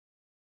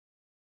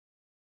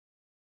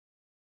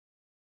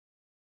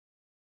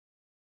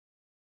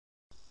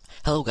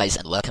Hello guys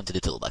and welcome to the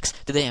toolbox.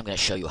 Today I'm going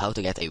to show you how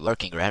to get a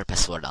working RAR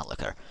Password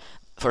Unlocker.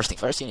 First thing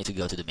first, you need to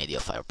go to the media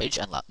file page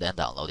and then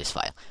download this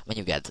file. When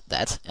you get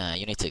that,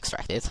 you need to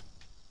extract it.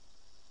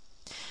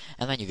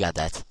 And when you get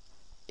that,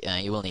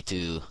 you will need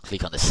to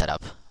click on the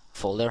setup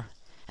folder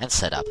and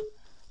set up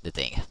the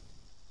thing.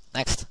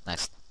 Next,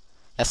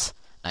 yes,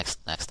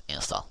 next,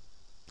 install.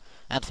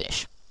 And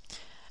finish.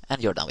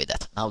 And you're done with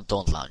that. Now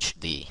don't launch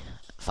the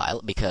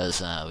file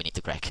because we need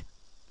to crack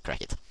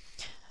it.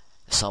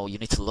 So you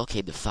need to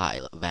locate the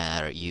file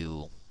where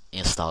you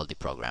install the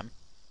program.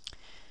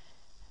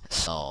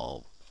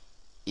 So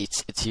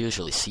it's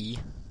usually C,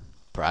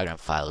 program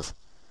files,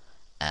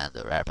 and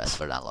the RAR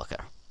Password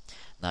Unlocker.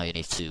 Now you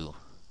need to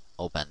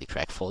open the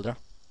crack folder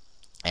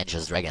and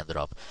just drag and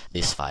drop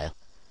this file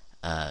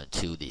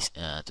to the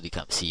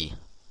C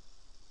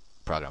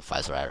program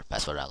files RAR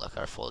Password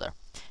Unlocker folder.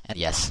 And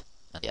yes,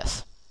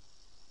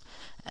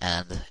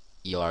 and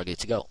you are good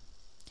to go.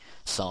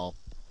 So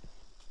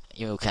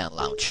you can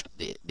launch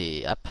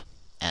the app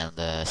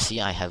and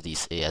see I have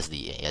this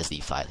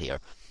ASD file here.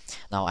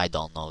 Now I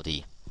don't know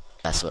the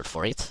password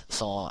for it,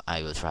 so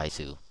I will try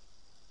to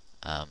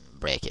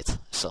break it.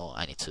 So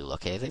I need to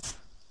locate it.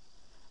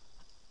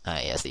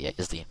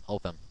 ASD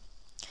open,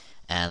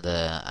 and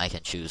I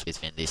can choose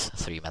between these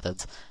three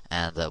methods.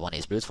 And one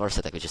is brute force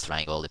attack, which is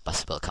trying all the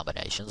possible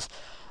combinations.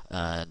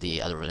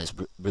 The other one is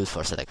brute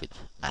force attack with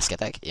mask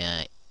attack.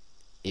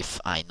 If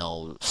I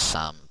know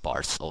some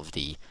parts of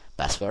the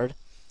password,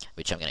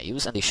 which I'm going to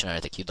use, and dictionary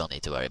attack, you don't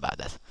need to worry about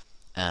that.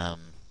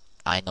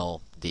 I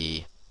know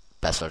the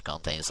password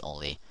contains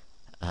only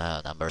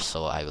numbers,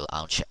 so I will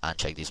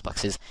uncheck these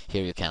boxes.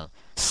 Here you can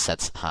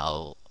set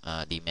how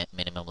the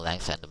minimum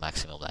length and the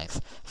maximum length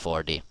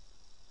for the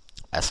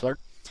password.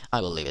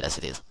 I will leave it as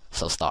it is.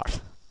 So start.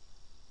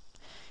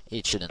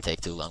 It shouldn't take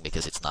too long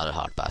because it's not a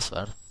hard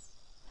password.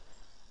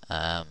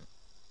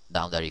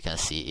 Down there you can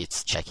see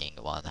it's checking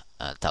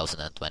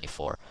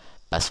 1024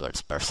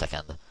 passwords per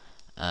second.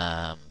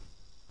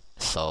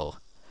 So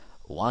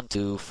 1,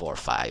 2, 4,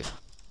 5.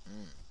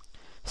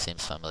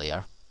 Seems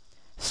familiar.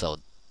 So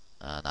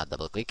not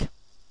double click.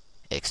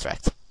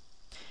 Extract.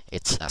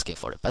 It's asking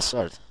for the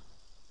password.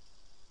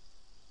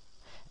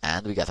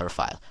 And we got our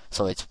file.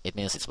 So it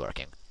means it's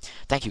working.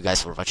 Thank you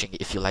guys for watching.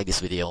 If you like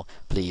this video,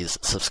 please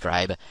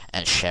subscribe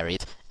and share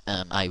it.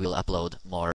 I will upload more